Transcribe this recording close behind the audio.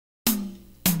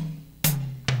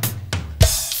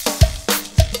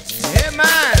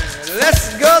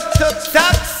to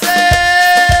Topsail.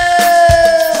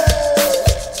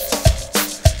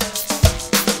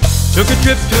 Took a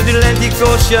trip to the Atlantic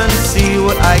Ocean, see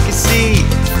what I could see.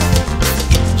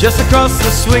 Just across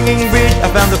the swinging bridge, I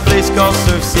found a place called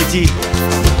Surf City.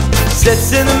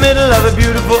 Sits in the middle of a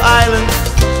beautiful island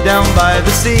down by the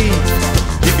sea.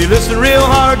 If you listen real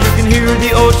hard, you can hear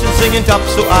the ocean singing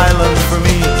Topsail Island for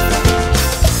me.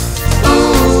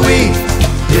 Ooh-wee,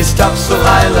 it's Topsail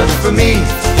Island for me.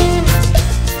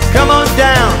 Come on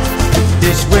down,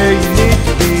 it's where you need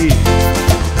to be.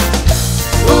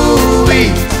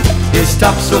 Ooh-wee, it's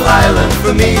Topsail Island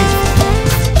for me.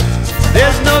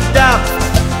 There's no doubt,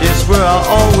 it's where I'll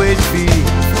always be.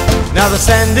 Now the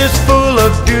sand is full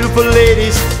of beautiful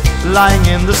ladies lying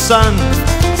in the sun.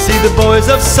 See the boys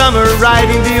of summer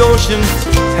riding the ocean,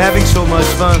 having so much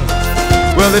fun.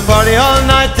 Well, they party all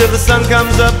night till the sun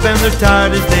comes up and they're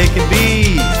tired as they can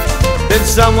be. Then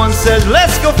someone says,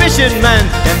 let's go fishing, man,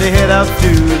 and they head out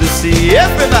to the sea.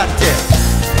 Everybody,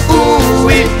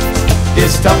 ooh-wee,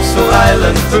 it's Topsail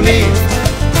Island for me.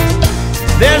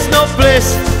 There's no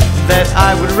place that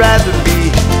I would rather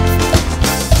be.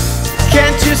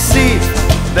 Can't you see,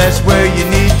 that's where you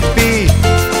need to be.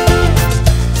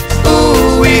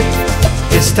 Ooh-wee,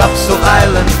 it's Topsail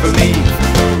Island for me.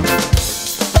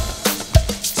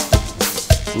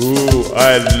 Ooh,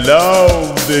 I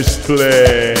love this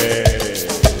place.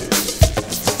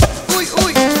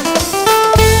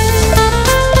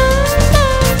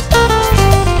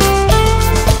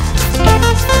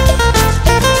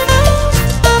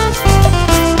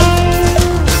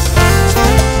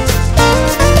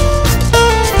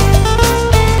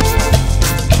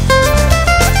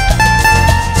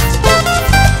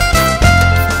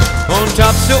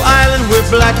 Topsail Island where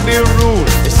Blackbeard ruled,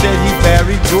 they said he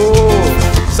buried gold.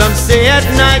 Some say at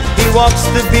night he walks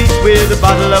the beach with a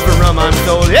bottle of rum, I'm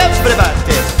told.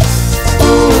 Everybody,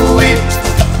 ooh-wee,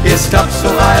 it's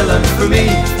Topsail Island for me.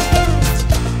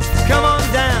 Come on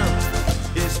down,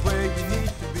 it's where you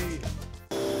need to be.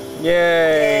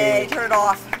 Yay! Yay, turn it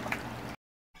off.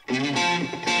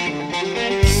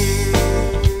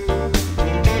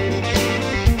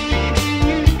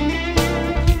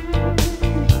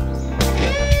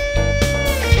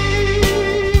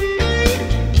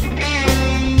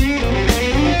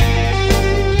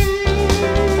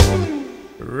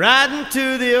 Riding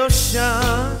to the ocean,